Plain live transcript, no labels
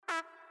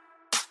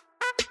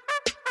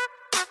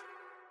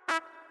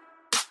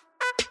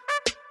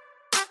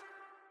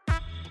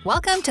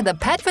Welcome to the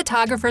Pet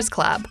Photographers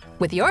Club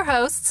with your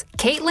hosts,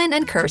 Caitlin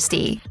and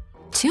Kirsty.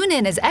 Tune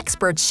in as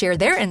experts share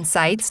their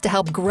insights to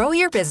help grow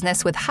your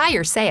business with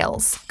higher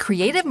sales,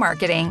 creative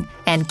marketing,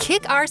 and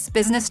kick-ass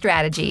business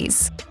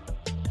strategies.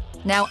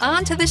 Now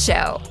on to the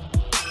show.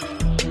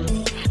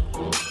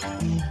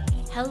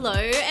 Hello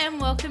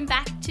and welcome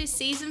back to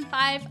Season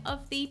 5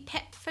 of the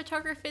Pet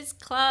Photographers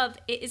Club.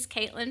 It is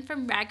Caitlin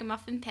from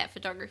Ragamuffin Pet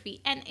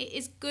Photography and it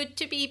is good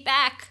to be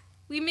back.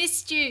 We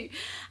missed you.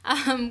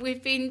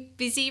 We've been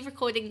busy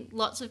recording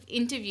lots of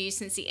interviews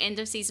since the end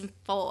of Season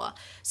 4,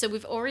 so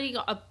we've already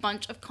got a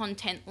bunch of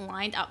content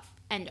lined up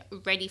and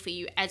ready for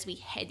you as we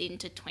head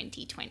into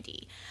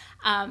 2020.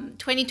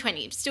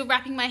 2020, still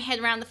wrapping my head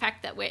around the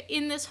fact that we're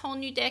in this whole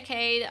new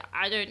decade.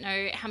 I don't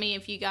know how many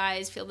of you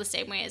guys feel the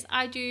same way as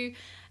I do.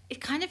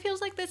 It kind of feels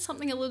like there's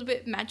something a little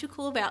bit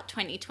magical about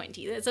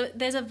 2020.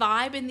 There's a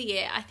vibe in the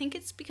air. I think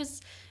it's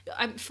because,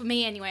 for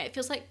me anyway, it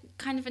feels like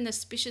kind of an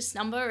auspicious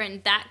number,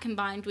 and that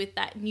combined with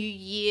that new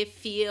year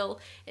feel,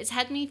 it's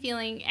had me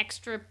feeling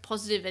extra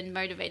positive and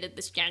motivated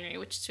this January,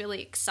 which is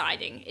really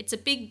exciting. It's a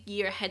big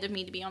year ahead of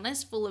me, to be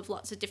honest, full of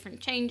lots of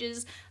different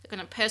changes. Like on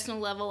a personal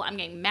level, I'm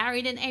getting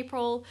married in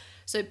April,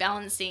 so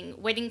balancing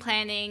wedding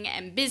planning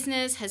and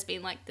business has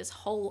been like this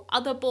whole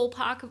other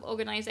ballpark of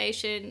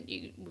organization.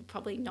 You would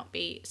probably not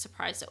be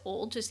surprised at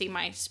all to see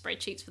my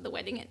spreadsheets for the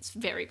wedding. It's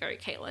very, very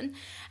Caitlin.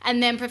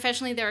 And then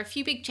professionally, there are a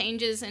few big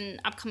changes and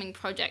upcoming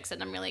projects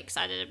that I'm really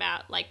excited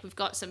about. Like we've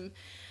got some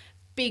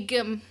big,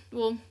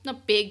 well,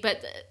 not big,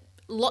 but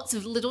lots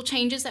of little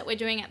changes that we're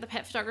doing at the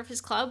Pet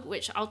Photographers Club,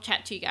 which I'll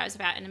chat to you guys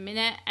about in a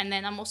minute. And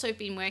then I'm also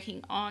been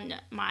working on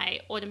my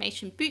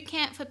automation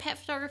bootcamp for pet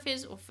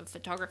photographers, or for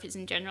photographers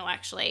in general,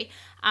 actually.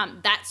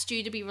 That's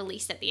due to be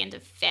released at the end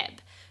of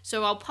Feb.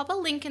 So I'll pop a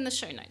link in the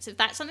show notes. If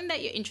that's something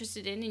that you're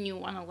interested in and you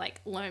want to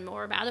like learn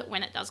more about it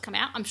when it does come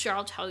out, I'm sure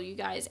I'll tell you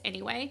guys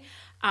anyway.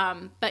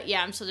 But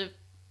yeah, I'm sort of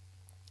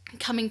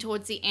coming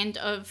towards the end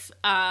of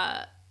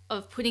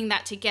putting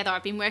that together.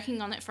 I've been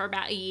working on it for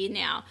about a year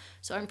now,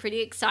 so I'm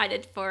pretty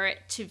excited for it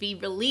to be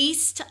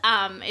released.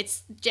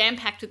 It's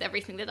jam-packed with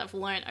everything that I've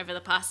learned over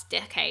the past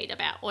decade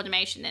about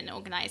automation and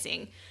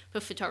organizing for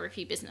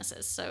photography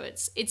businesses. So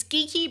it's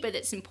geeky, but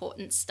it's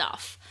important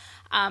stuff.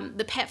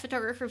 The Pet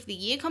Photographer of the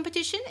Year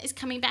competition is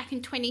coming back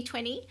in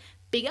 2020.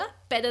 Bigger,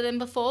 better than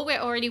before. We're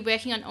already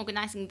working on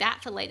organizing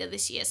that for later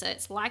this year, so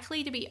it's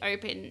likely to be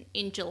open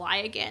in July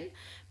again.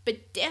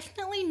 But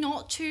definitely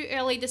not too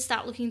early to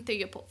start looking through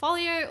your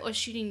portfolio or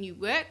shooting new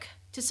work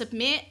to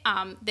submit.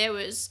 There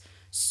was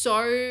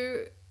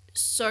so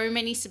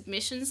many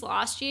submissions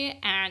last year,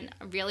 and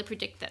I really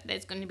predict that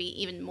there's going to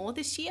be even more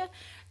this year.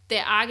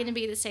 There are going to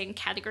be the same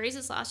categories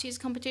as last year's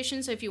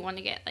competition, so if you want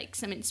to get like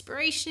some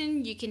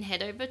inspiration, you can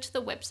head over to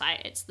the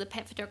website. It's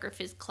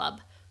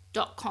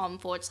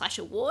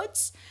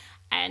thepetphotographersclub.com/awards.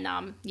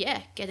 And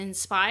get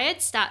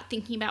inspired, start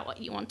thinking about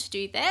what you want to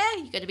do there.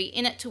 You got to be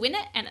in it to win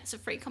it, and it's a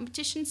free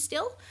competition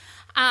still.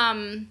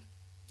 The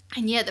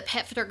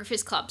Pet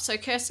Photographers Club. So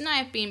Kirsten and I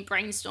have been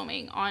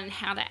brainstorming on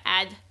how to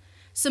add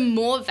some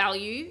more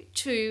value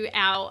to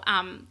our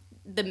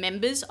the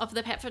members of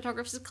the Pet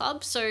Photographers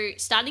Club. So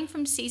starting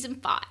from Season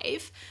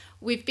 5,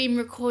 we've been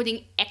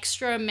recording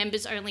extra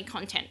members-only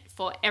content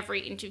for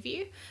every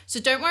interview. So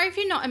don't worry if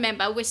you're not a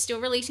member. We're still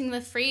releasing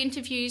the free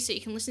interviews, so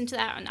you can listen to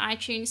that on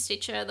iTunes,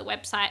 Stitcher, the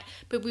website.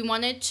 But we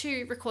wanted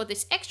to record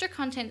this extra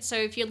content, so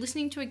if you're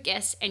listening to a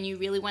guest and you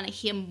really want to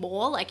hear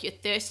more, like you're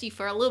thirsty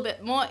for a little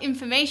bit more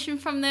information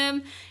from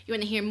them, you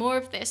want to hear more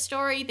of their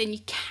story, then you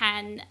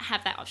can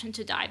have that option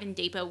to dive in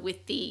deeper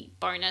with the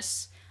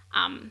bonus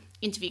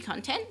interview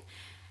content.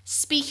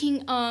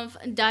 Speaking of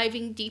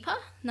diving deeper,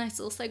 nice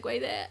little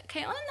segue there,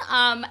 Caitlin.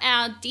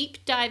 Our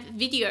deep dive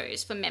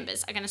videos for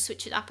members are going to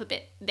switch it up a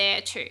bit there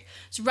too.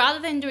 So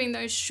rather than doing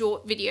those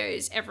short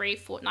videos every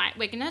fortnight,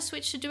 we're going to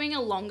switch to doing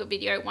a longer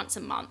video once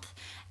a month.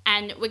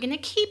 And we're going to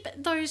keep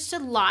those to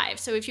live.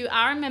 So if you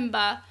are a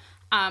member,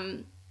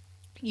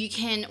 you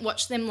can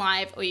watch them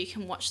live or you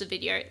can watch the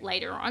video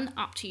later on,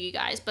 up to you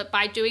guys. But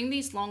by doing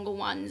these longer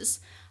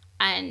ones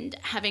and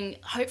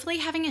hopefully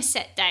having a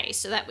set day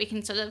so that we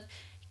can sort of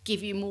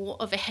give you more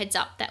of a heads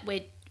up that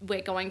we're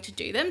going to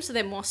do them, so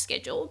they're more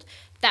scheduled.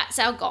 That's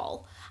our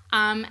goal.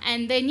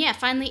 And then,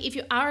 finally, if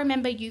you are a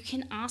member, you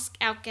can ask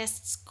our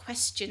guests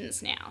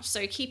questions now.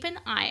 So keep an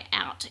eye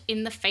out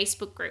in the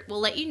Facebook group. We'll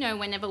let you know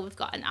whenever we've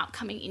got an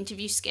upcoming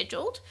interview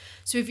scheduled.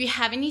 So if you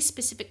have any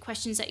specific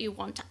questions that you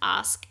want to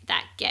ask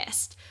that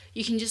guest,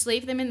 you can just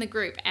leave them in the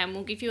group and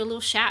we'll give you a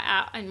little shout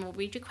out and we'll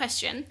read your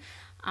question.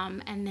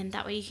 And then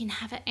that way you can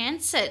have it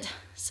answered.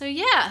 So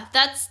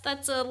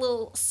that's a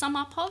little sum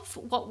up of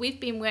what we've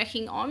been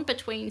working on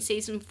between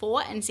Season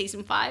 4 and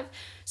Season 5.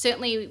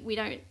 Certainly we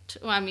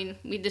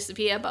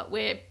disappear, but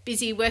we're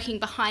busy working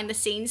behind the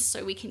scenes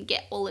so we can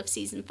get all of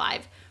Season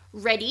 5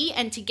 ready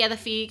and together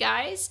for you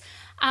guys.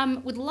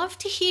 Would love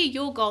to hear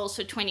your goals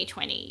for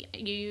 2020.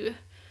 You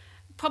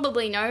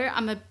probably know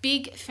I'm a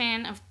big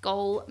fan of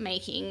goal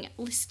making,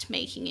 list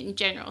making in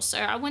general. So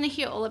I want to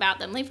hear all about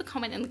them. Leave a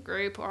comment in the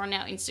group or on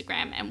our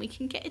Instagram and we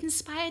can get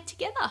inspired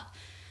together.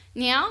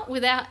 Now,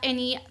 without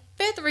any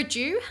further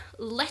ado,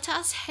 let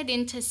us head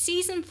into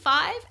Season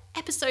 5,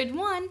 Episode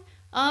 1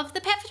 of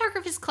the Pet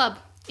Photographers Club.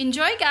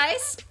 Enjoy,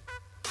 guys!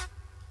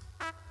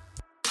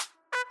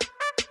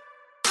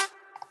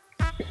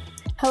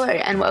 Hello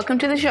and welcome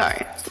to the show.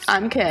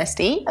 I'm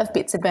Kirsty of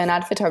Bits of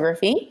Bernard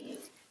Photography.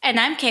 And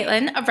I'm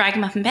Caitlin of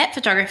Ragamuffin Pet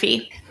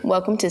Photography.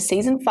 Welcome to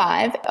Season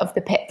 5 of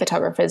the Pet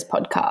Photographers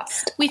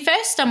podcast. We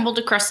first stumbled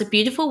across the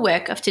beautiful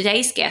work of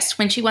today's guest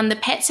when she won the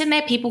Pets and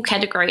Their People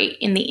category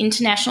in the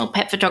International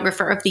Pet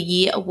Photographer of the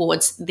Year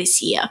Awards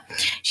this year.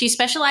 She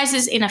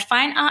specialises in a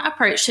fine art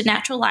approach to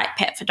natural light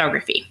pet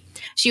photography.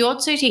 She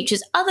also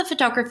teaches other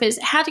photographers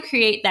how to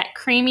create that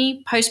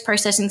creamy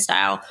post-processing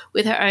style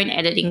with her own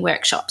editing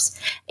workshops.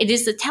 It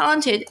is the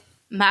talented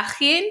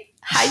Marchien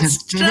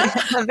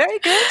Heidstra. Very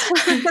good.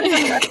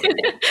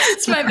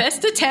 It's my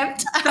best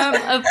attempt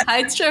of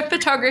Heidstra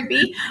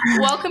Photography.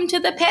 Welcome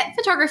to the Pet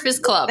Photographers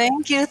Club.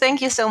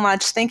 Thank you so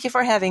much. Thank you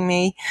for having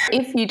me.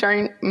 If you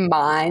don't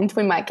mind,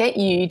 we might get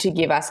you to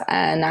give us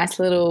a nice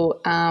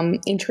little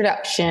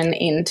introduction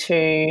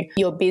into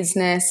your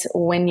business,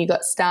 when you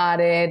got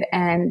started,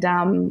 and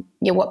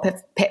what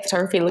pet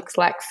photography looks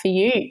like for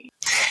you.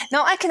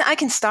 No, I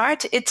can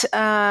start.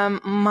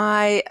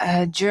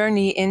 My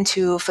journey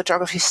into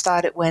photography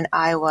started when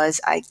I was,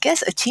 I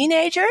guess, a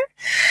teenager,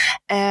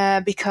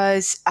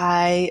 because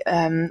I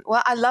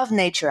love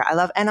nature. I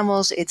love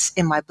animals. It's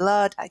in my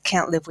blood. I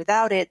can't live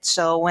without it.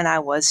 So when I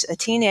was a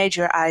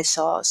teenager, I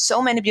saw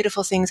so many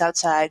beautiful things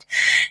outside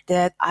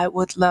that I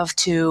would love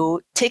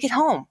to take it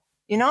home.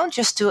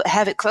 Just to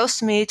have it close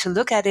to me, to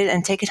look at it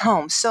and take it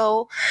home.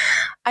 So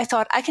I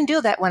thought I can do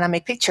that when I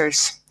make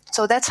pictures.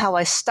 So that's how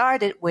I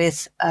started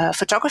with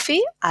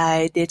photography.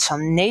 I did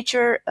some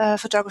nature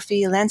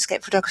photography,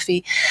 landscape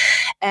photography,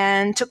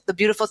 and took the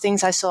beautiful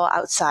things I saw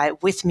outside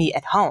with me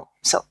at home.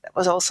 So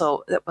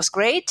that was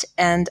great.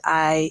 And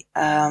I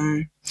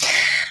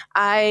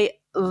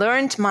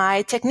learned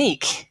my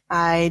technique.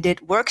 I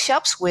did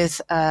workshops with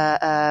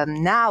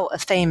now a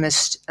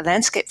famous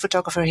landscape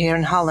photographer here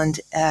in Holland.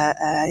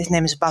 His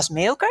name is Bas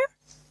Meelker.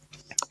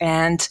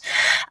 And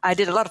I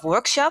did a lot of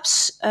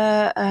workshops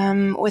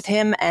with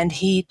him, and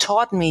he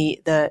taught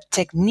me the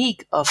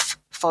technique of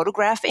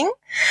photographing.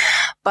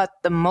 But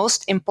the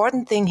most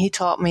important thing he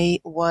taught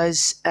me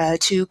was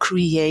to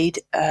create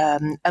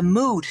a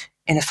mood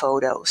in a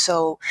photo.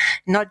 So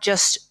not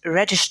just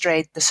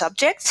registrate the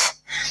subject,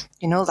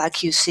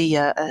 like you see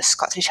a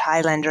Scottish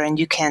Highlander and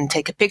you can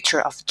take a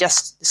picture of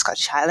just the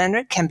Scottish Highlander.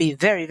 It can be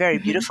very, very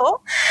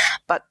beautiful.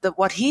 But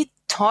what he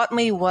taught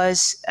me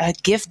was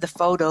give the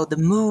photo the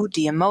mood,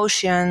 the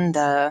emotion,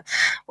 the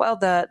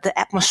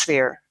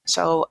atmosphere.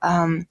 So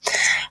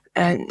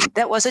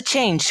that was a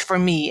change for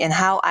me in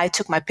how I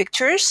took my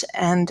pictures,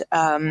 and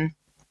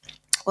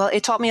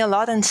it taught me a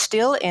lot. And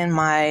still in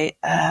my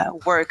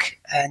work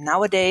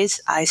nowadays,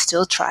 I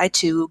still try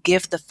to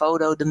give the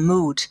photo the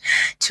mood,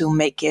 to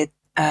make it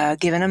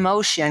give an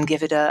emotion,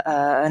 give it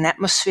an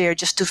atmosphere,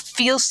 just to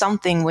feel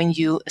something when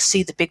you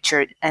see the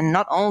picture, and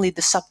not only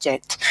the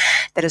subject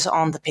that is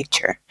on the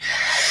picture.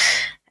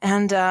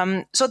 And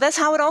so that's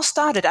how it all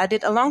started. I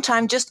did a long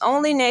time just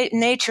only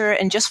nature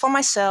and just for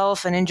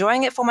myself and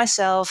enjoying it for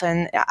myself.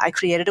 And I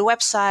created a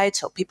website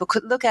so people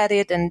could look at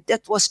it. And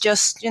that was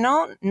just,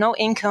 no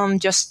income,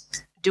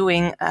 just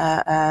doing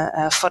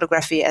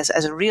photography as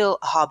a real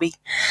hobby.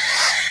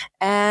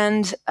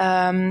 And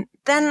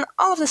then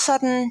all of a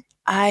sudden,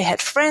 I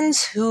had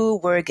friends who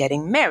were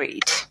getting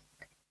married,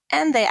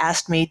 and they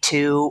asked me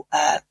to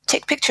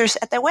take pictures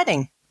at their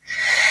wedding.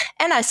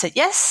 And I said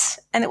yes,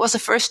 and it was the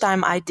first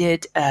time I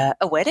did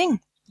a wedding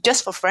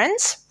just for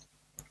friends.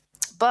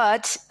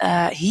 But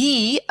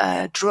he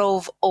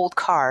drove old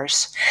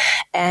cars,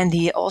 and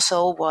he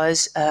also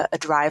was a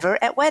driver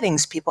at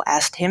weddings. People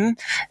asked him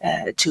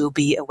to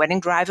be a wedding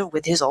driver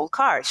with his old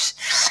cars.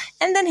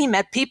 And then he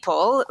met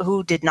people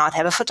who did not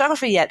have a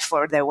photographer yet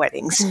for their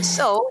weddings. Mm-hmm.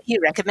 So he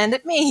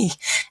recommended me.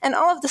 And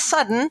all of a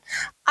sudden,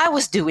 I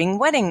was doing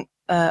wedding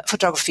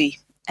photography.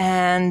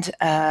 And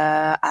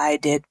I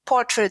did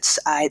portraits,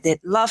 I did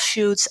love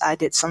shoots, I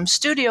did some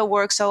studio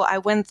work. So I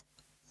went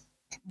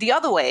the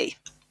other way.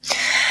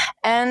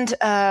 And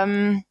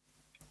I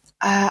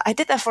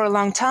did that for a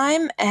long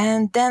time.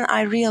 And then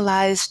I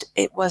realized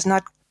it was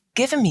not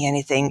giving me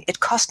anything.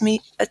 It cost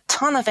me a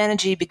ton of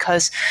energy,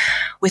 because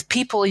with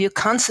people, you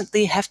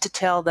constantly have to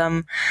tell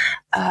them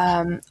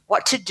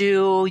what to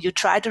do. You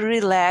try to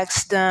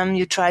relax them.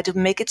 You try to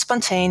make it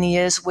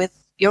spontaneous with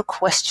your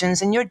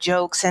questions and your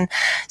jokes. And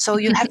so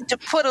you have to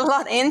put a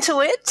lot into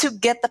it to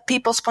get the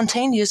people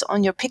spontaneous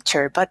on your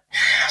picture. But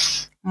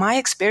my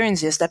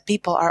experience is that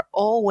people are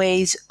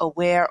always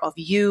aware of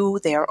you.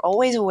 They are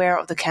always aware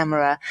of the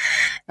camera.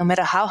 No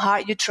matter how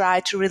hard you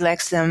try to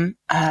relax them,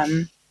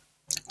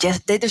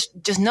 they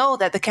just know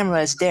that the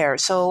camera is there.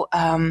 So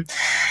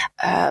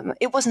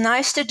it was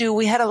nice to do.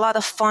 We had a lot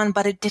of fun,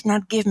 but it did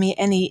not give me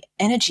any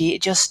energy.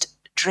 It just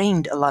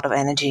drained a lot of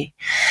energy.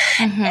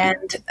 Mm-hmm.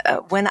 And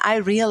when I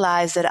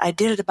realized that I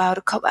did it about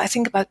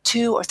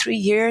 2 or 3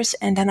 years,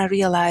 and then I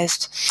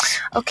realized,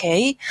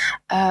 okay,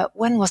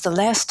 when was the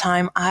last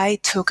time I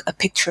took a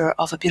picture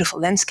of a beautiful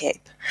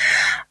landscape?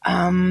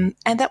 And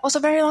that was a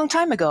very long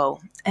time ago.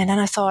 And then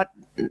I thought,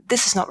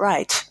 this is not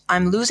right.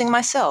 I'm losing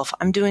myself.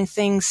 I'm doing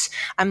things.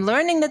 I'm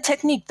learning the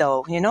technique,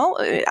 though.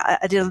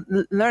 I did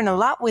learn a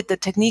lot with the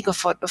technique of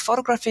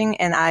photographing,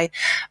 and I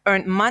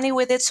earned money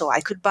with it, so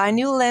I could buy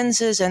new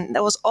lenses, and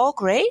that was all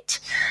great.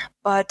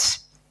 But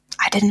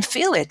I didn't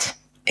feel it.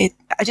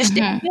 I just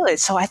didn't feel it.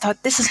 So I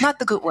thought, this is not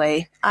the good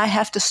way. I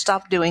have to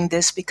stop doing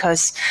this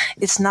because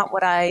it's not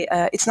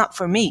it's not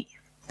for me.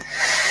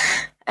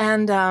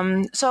 And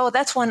so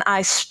that's when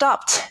I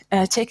stopped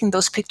taking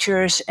those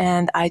pictures,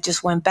 and I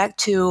just went back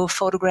to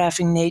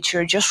photographing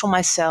nature just for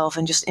myself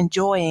and just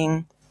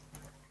enjoying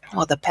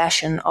the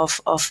passion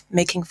of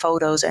making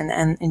photos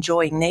and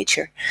enjoying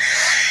nature.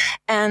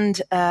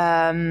 And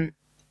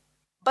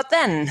but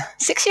then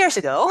 6 years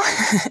ago,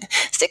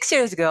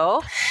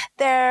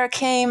 there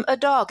came a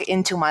dog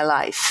into my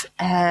life,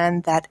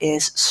 and that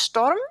is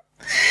Storm.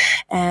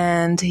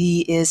 And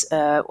he is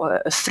a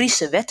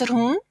Friese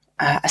Wetterhoen.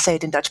 I say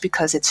it in Dutch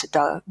because it's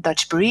a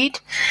Dutch breed.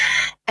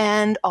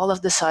 And all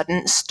of a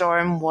sudden,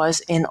 Storm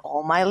was in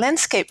all my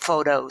landscape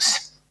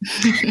photos.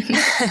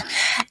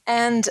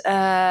 And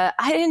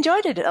I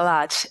enjoyed it a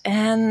lot.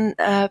 And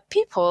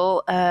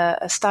people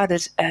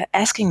started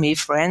asking me,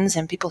 friends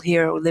and people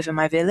here who live in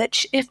my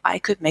village, if I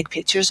could make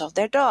pictures of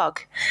their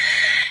dog.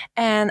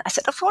 And I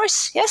said, of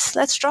course, yes,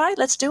 let's try,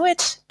 let's do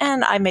it.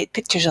 And I made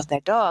pictures of their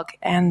dog.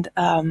 And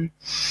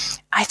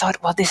I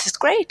thought, well, this is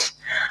great.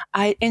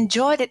 I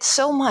enjoyed it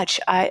so much.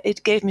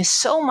 It gave me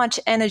so much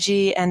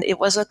energy, and it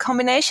was a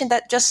combination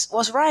that just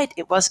was right.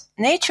 It was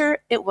nature,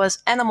 it was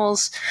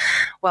animals.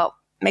 Well,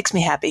 makes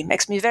me happy,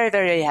 makes me very,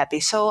 very happy.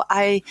 So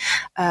I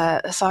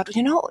thought,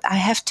 I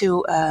have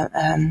to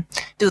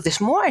do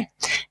this more.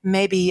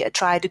 Maybe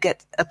try to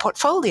get a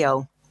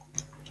portfolio.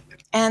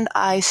 And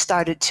I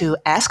started to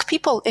ask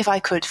people if I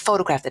could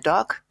photograph the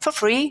dog for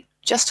free,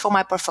 just for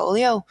my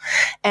portfolio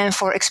and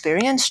for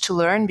experience to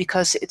learn,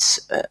 because it's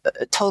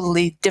a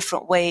totally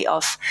different way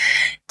of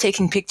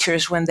taking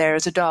pictures when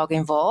there's a dog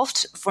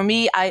involved. For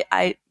me,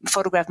 I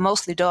photograph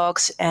mostly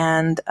dogs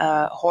and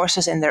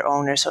horses and their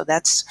owners, so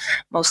that's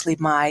mostly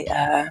my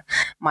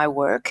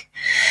work.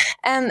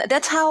 And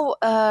that's how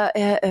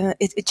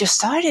it just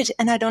started.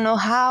 And I don't know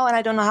how, and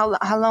I don't know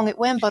how long it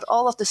went, but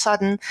all of a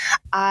sudden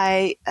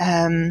I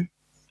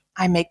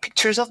make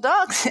pictures of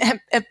dogs,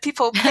 and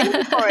people pay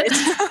me for it.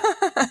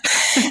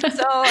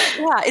 So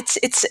yeah,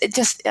 it's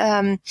just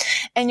and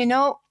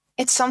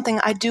it's something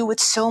I do with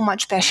so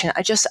much passion.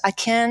 I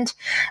can't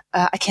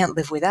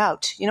live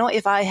without.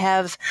 If I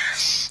have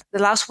the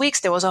last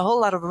weeks, there was a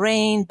whole lot of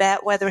rain, bad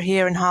weather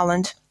here in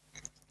Holland.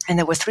 And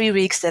there were 3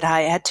 weeks that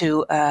I had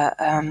to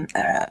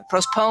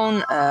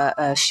postpone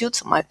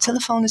shoots. My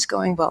telephone is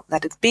going, well,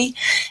 let it be.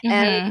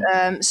 Mm-hmm.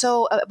 And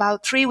so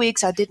about 3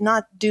 weeks, I did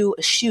not do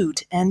a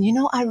shoot. And,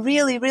 I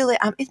really, really,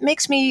 it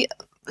makes me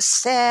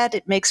sad.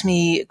 It makes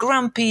me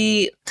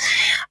grumpy.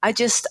 I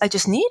just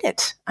need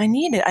it. I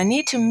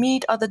need to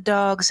meet other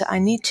dogs. I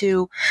need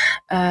to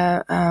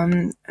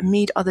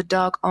meet other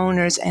dog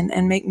owners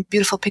and make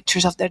beautiful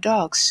pictures of their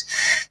dogs.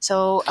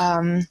 So,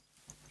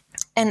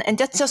 And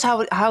that's just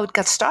how it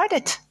got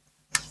started.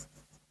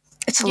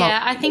 It's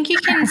I think you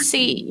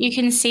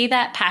can see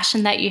that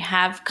passion that you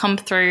have come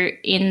through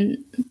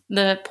in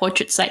the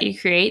portraits that you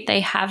create. They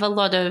have a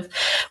lot of,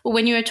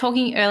 when you were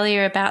talking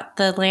earlier about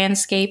the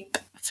landscape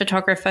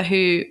photographer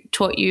who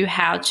taught you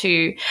how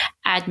to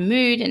add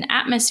mood and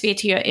atmosphere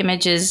to your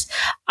images,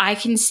 I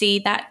can see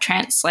that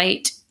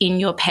translate in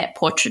your pet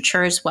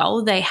portraiture as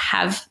well. They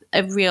have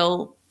a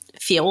real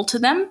feel to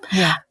them.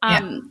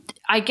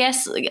 I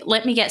guess,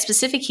 let me get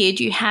specific here.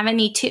 Do you have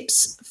any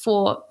tips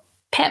for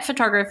pet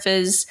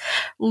photographers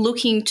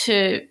looking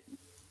to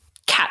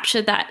capture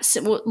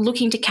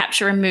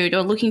a mood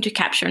or looking to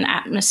capture an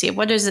atmosphere?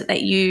 What is it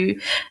that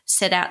you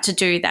set out to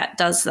do that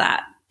does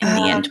that in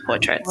the end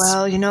portraits?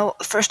 Well,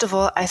 first of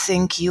all, I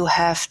think you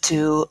have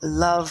to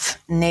love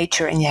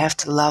nature and you have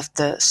to love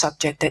the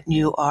subject that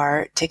you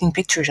are taking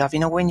pictures of.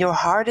 When your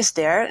heart is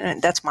there, and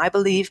that's my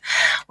belief,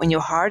 when your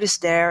heart is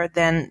there,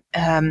 then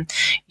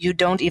you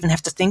don't even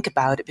have to think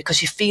about it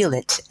because you feel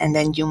it and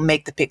then you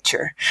make the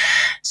picture.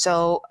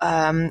 So,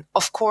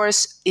 of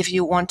course, if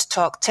you want to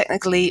talk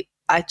technically,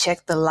 I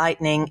check the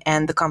lighting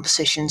and the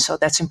composition. So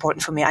that's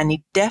important for me. I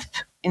need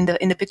depth in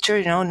the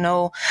picture,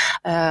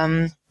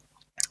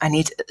 I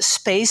need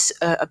space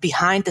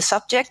behind the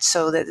subject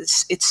so that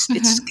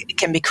it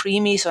can be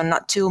creamy, so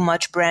not too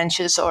much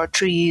branches or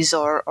trees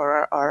or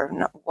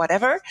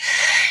whatever.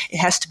 It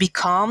has to be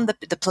calm.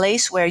 The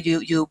place where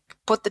you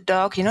put the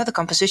dog, the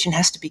composition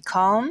has to be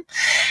calm.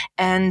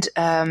 And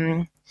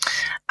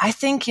I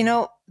think,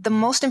 the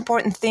most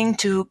important thing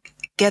to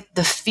get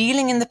the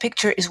feeling in the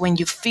picture is when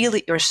you feel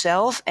it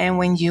yourself and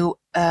when you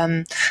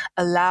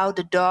allow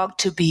the dog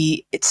to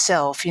be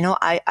itself.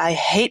 I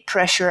hate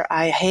pressure.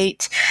 I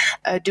hate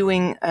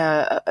putting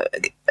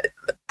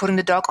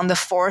the dog on the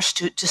force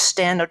to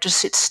stand or to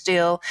sit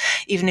still,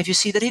 even if you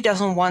see that he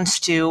doesn't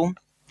want to.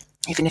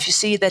 Even if you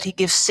see that he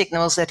gives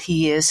signals that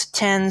he is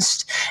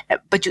tensed,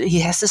 but he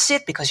has to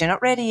sit because you're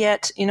not ready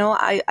yet.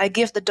 I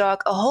give the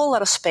dog a whole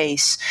lot of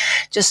space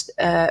just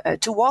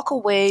to walk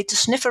away, to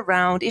sniff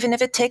around. Even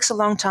if it takes a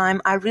long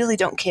time, I really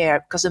don't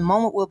care because the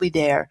moment will be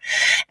there.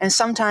 And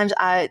sometimes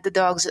the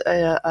dogs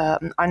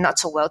are not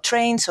so well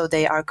trained, so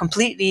they are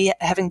completely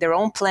having their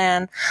own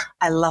plan.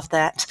 I love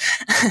that.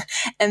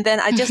 And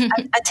then I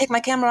take my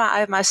camera, I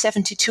have my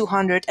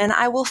 70-200, and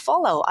I will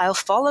follow. I'll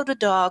follow the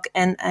dog,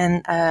 and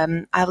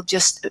I'll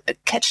just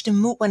catch the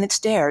mood when it's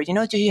there.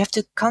 You have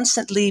to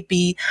constantly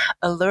be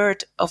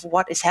alert of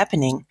what is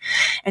happening,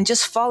 and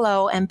just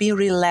follow and be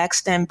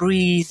relaxed and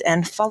breathe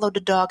and follow the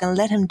dog and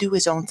let him do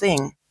his own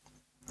thing.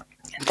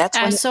 And that's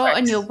I saw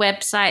on your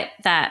website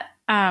that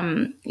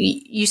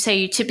you say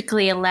you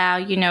typically allow,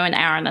 an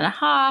hour and a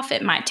half.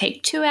 It might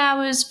take 2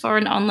 hours for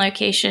an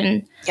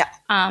on-location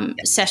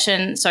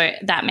session. So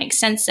that makes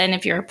sense then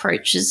if your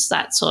approach is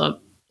that sort of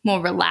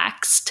more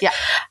relaxed. Yeah.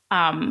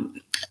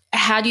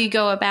 How do you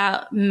go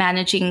about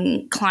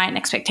managing client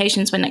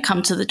expectations when it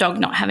comes to the dog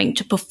not having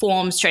to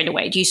perform straight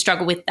away? Do you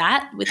struggle with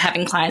that, with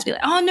having clients be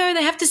like, oh, no,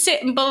 they have to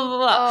sit and blah, blah,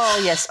 blah? Oh,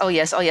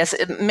 yes.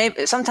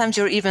 Maybe sometimes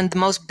you're even the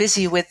most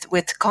busy with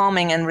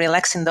calming and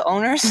relaxing the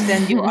owners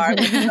than you are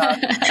with the dog.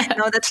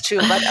 No, that's true.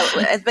 But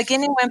at the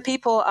beginning, when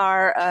people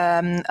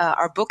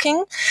are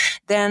booking,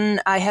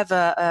 then I have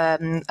a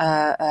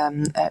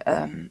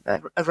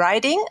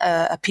writing,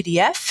 a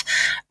PDF.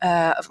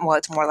 Well,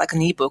 it's more like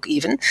an ebook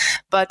even.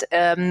 But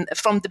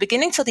from the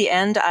beginning till the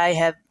end, I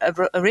have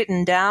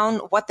written down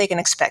what they can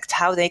expect,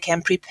 how they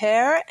can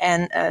prepare,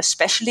 and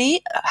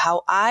especially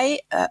how I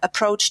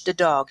approach the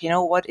dog.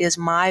 What is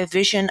my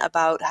vision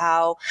about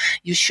how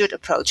you should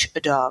approach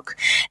a dog?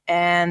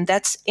 And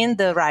that's in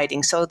the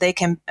writing, so they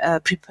can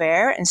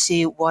prepare and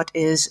see what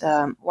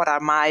are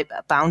my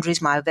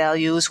boundaries, my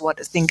values,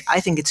 what I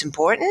think it's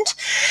important.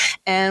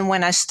 And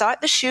when I start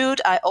the shoot,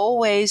 I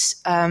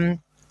always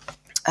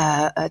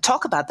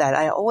talk about that.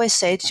 I always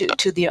say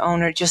to the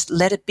owner, just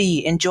let it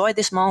be, enjoy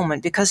this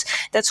moment, because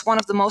that's one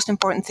of the most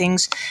important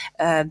things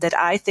that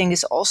I think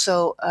is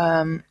also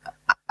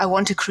I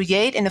want to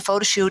create in a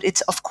photo shoot.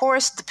 It's, of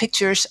course, the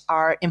pictures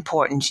are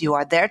important. You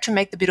are there to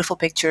make the beautiful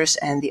pictures,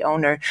 and the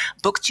owner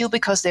booked you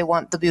because they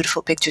want the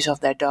beautiful pictures of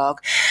their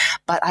dog.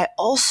 But I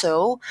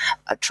also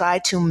try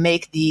to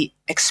make the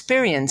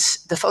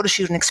photo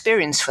shoot an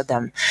experience for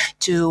them,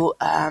 to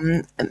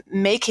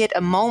make it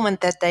a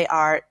moment that they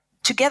are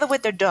together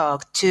with their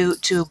dog,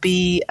 to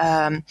be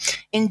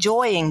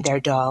enjoying their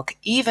dog,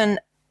 even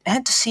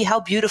and to see how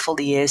beautiful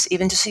he is,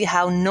 even to see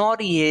how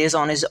naughty he is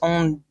on his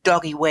own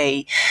doggy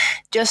way.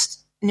 Just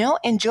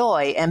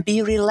enjoy and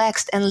be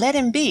relaxed and let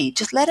him be.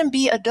 Just let him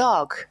be a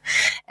dog.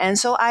 And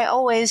so I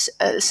always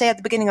say at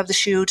the beginning of the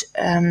shoot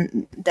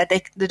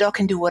that the dog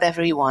can do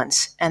whatever he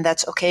wants, and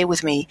that's okay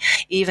with me.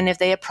 Even if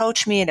they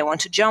approach me and they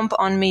want to jump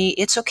on me,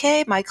 it's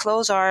okay. My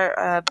clothes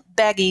are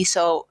baggy,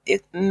 so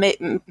it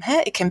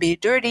can be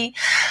dirty.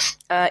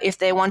 If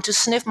they want to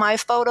sniff my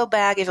photo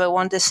bag, if they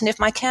want to sniff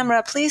my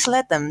camera, please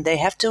let them. They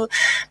have to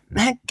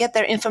get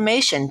their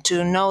information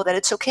to know that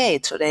it's okay,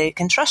 so they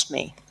can trust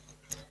me.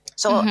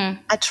 So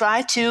I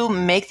try to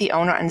make the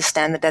owner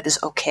understand that is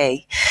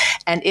okay.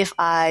 And if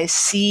I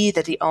see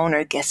that the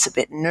owner gets a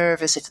bit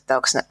nervous, if the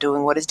dog's not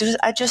doing what it's doing,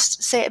 I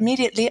just say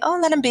immediately, oh,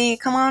 let him be.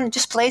 Come on,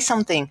 just play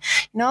something,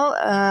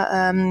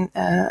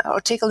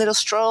 or take a little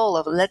stroll,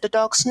 or let the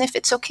dog sniff.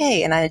 It's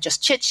okay. And I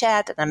just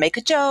chit-chat and I make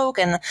a joke,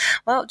 and,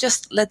 well,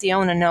 just let the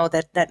owner know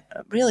that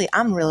really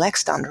I'm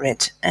relaxed under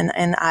it. And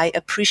I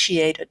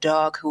appreciate a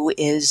dog who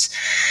is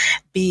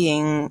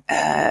being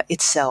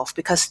itself,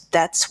 because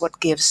that's what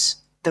gives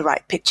the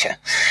right picture.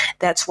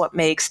 That's what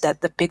makes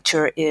that the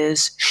picture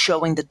is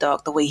showing the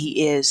dog the way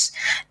he is.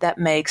 That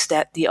makes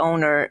that the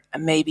owner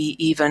maybe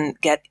even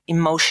get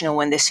emotional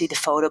when they see the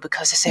photo,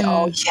 because they say,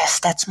 oh yes,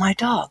 that's my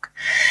dog.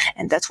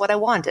 And that's what I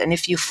want. And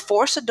if you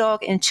force a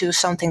dog into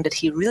something that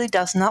he really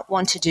does not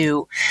want to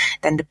do,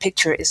 then the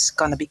picture is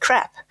going to be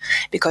crap,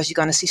 because you're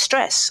going to see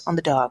stress on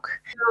the dog.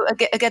 So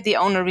get the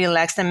owner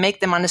relaxed and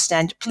make them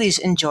understand, please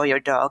enjoy your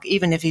dog,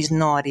 even if he's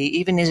naughty,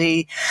 even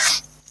if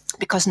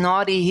because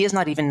naughty, he is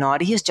not even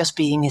naughty. He's just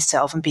being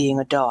himself and being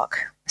a dog.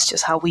 It's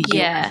just how we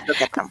look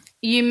at them.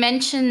 You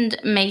mentioned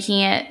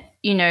making it,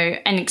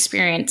 an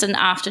experience, an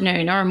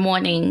afternoon or a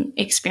morning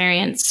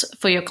experience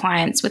for your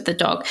clients with the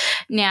dog.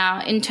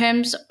 Now, in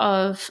terms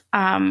of,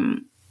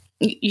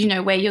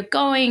 where you're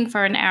going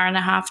for an hour and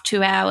a half,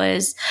 2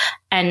 hours,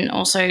 and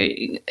also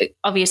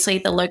obviously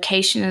the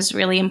location is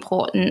really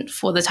important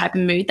for the type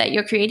of mood that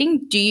you're creating.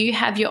 Do you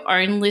have your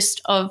own list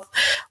of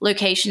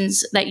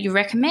locations that you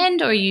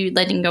recommend, or are you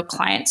letting your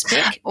clients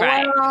pick?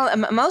 Well,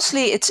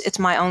 mostly it's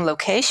my own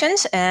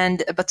locations,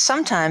 but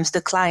sometimes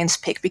the clients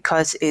pick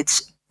because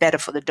it's better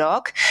for the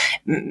dog.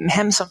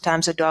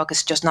 Sometimes the dog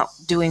is just not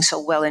doing so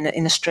well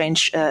in a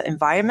strange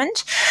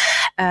environment.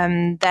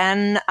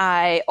 Then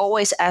I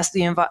always ask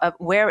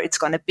where it's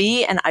going to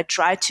be, and I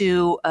try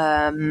to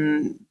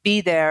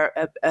be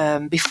there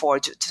before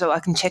so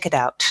I can check it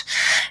out.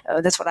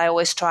 That's what I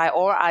always try,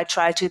 or I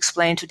try to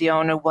explain to the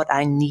owner what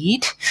I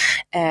need.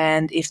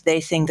 and if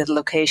they think that the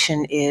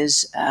location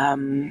is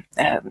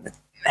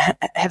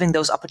having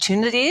those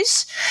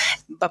opportunities.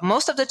 But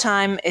most of the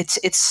time, it's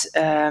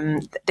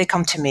they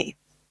come to me.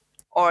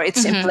 Or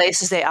it's in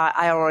places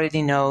I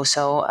already know.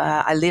 So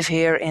I live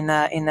here in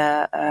a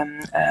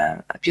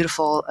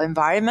beautiful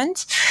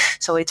environment.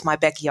 So it's my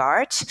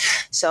backyard.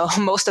 So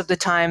most of the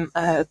time,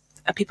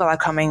 people are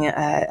coming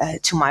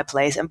to my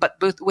place. But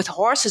with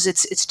horses,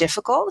 it's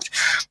difficult.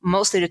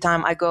 Most of the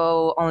time, I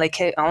go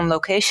on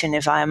location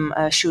if I'm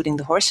shooting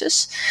the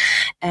horses,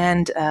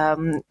 and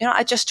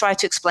I just try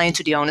to explain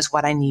to the owners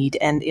what I need.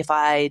 And if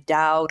I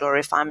doubt or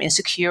if I'm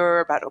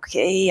insecure about,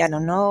 I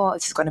don't know,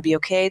 is it going to be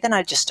okay? Then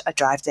I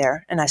drive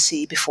there and I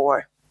see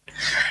before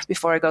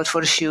I go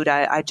for the shoot.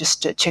 I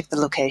just check the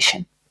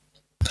location.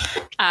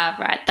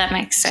 Right, that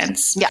makes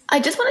sense. Yeah, I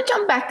just want to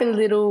jump back a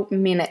little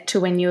minute to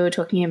when you were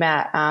talking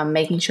about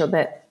making sure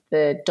that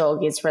the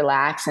dog is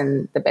relaxed,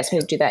 and the best way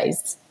to do that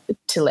is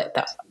to let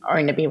the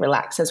owner be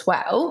relaxed as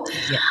well.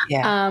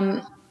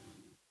 Yeah.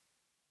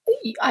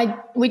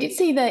 We did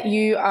see that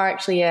you are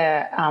actually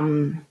a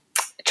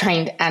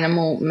trained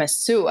animal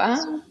masseur.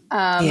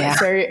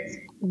 So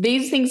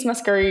these things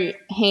must go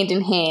hand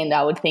in hand,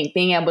 I would think,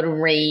 being able to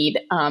read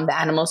the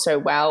animal so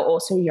well.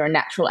 Also, you're a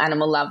natural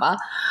animal lover.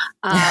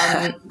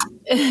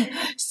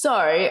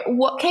 So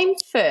what came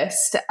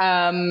first,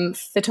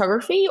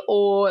 photography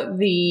or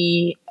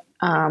the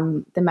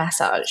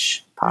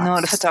massage part?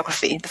 No, the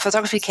photography. The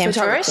photography came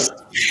first.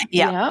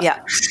 Yeah.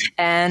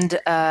 And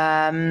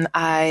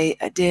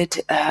I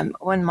did,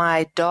 when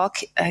my dog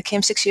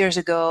came 6 years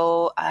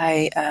ago,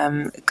 I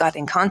got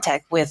in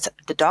contact with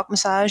the dog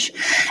massage,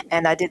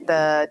 and I did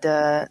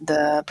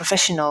the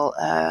professional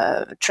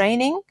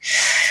training.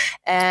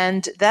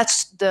 And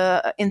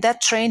in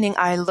that training,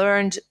 I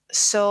learned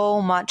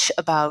so much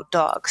about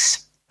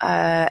dogs.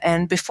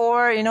 And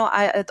before,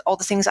 all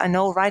the things I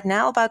know right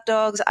now about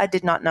dogs, I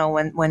did not know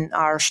when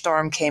our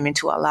storm came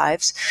into our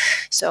lives.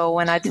 So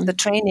when I did the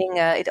training,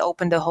 it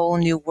opened a whole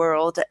new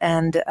world.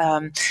 And,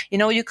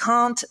 you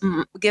can't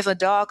give a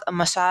dog a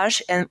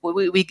massage, and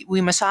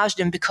we massage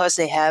them because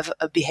they have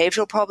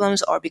behavioral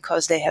problems or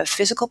because they have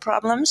physical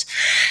problems.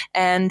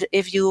 And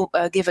if you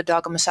give a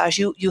dog a massage,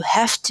 you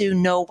have to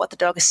know what the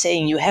dog is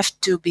saying. You have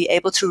to be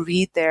able to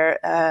read their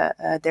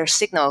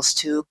signals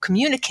to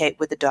communicate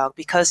with the dog,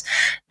 because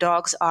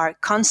dogs are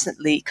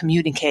constantly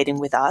communicating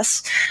with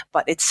us,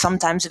 but it's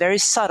sometimes very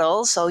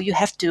subtle, so you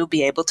have to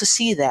be able to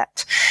see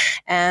that.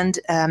 And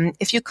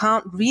if you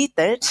can't read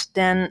that,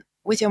 then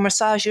with your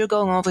massage, you're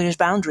going over his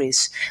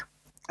boundaries,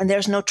 and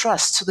there's no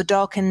trust, so the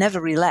dog can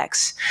never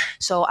relax.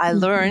 So I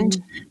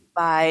learned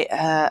by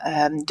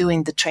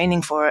doing the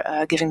training for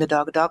giving the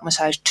dog a dog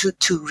massage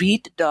to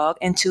read the dog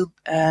and to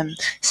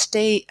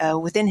stay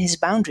within his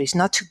boundaries,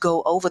 not to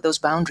go over those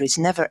boundaries,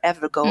 never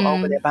ever go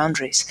over their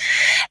boundaries.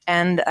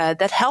 And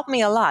that helped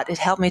me a lot. It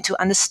helped me to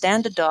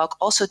understand the dog,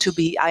 also to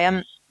be,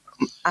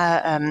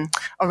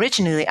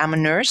 originally I'm a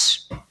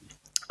nurse.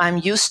 I'm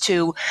used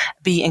to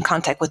be in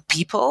contact with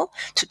people,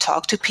 to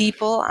talk to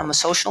people. I'm a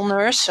social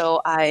nurse,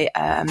 so I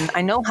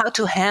know how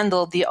to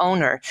handle the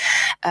owner.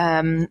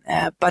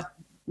 But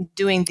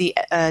doing the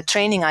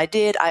training I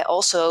did, I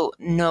also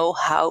know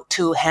how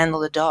to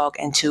handle the dog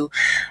and to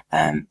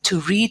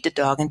read the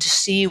dog and to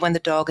see when the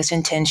dog is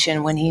in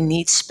tension, when he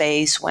needs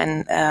space,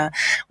 when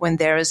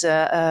there is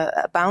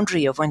a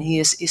boundary of when he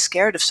is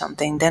scared of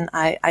something. Then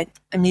I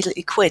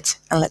immediately quit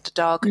and let the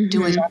dog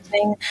do his own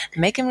thing,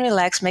 make him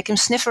relax, make him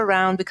sniff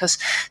around, because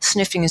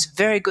sniffing is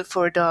very good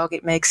for a dog.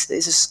 It's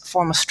a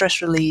form of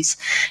stress release.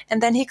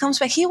 And then he comes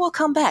back. He will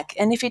come back.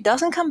 And if he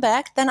doesn't come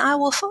back, then I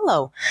will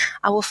follow.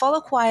 I will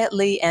follow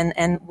quietly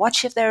and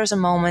watch if there is a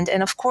moment.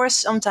 And of course,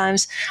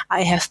 sometimes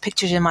I have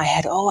pictures in my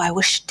head. Oh, I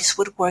wish this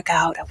would work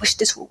out. I wish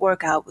this would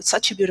work out with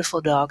such a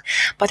beautiful dog.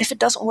 But if it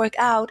doesn't work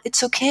out,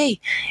 it's okay.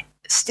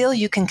 Still,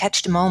 you can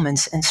catch the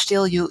moments, and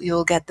still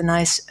you'll get the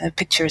nice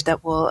pictures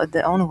that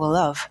the owner will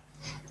love.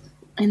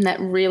 And that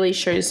really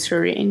shows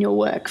through in your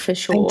work, for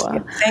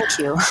sure. Thank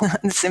you.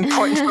 It's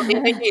important for me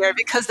to hear,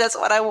 because that's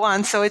what I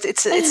want. So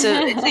it's a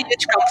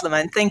huge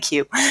compliment. Thank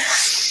you.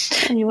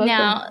 You're welcome.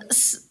 Now,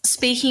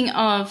 speaking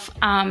of,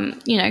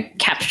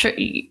 capture,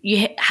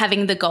 you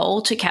having the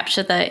goal to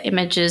capture the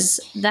images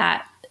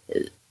that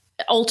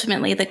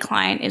ultimately the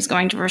client is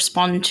going to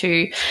respond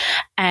to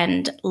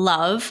and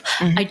love.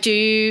 I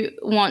do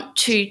want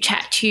to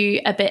chat to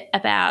you a bit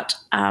about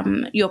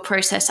your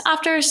process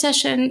after a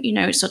session,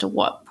 sort of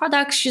what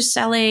products you're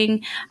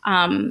selling,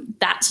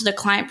 that sort of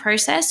client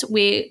process.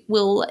 We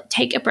will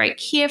take a break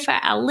here for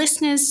our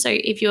listeners. So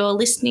if you're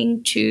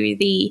listening to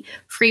the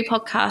free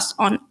podcast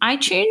on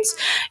iTunes,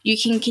 you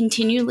can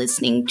continue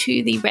listening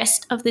to the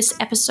rest of this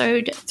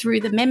episode through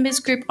the members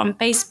group on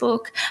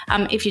Facebook.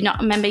 If you're not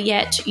a member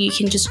yet, you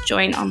can just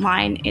join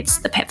online. It's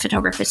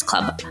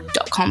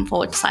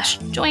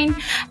thepetphotographersclub.com/join.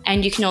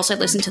 And you can also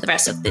listen to the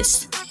rest of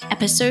this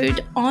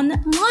episode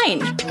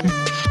online.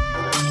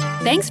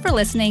 Thanks for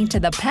listening to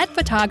the Pet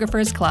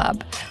Photographers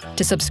Club.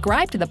 To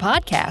subscribe to the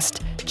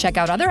podcast, check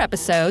out other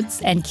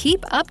episodes, and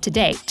keep up to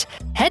date,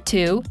 head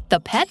to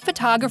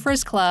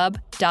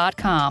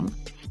thepetphotographersclub.com.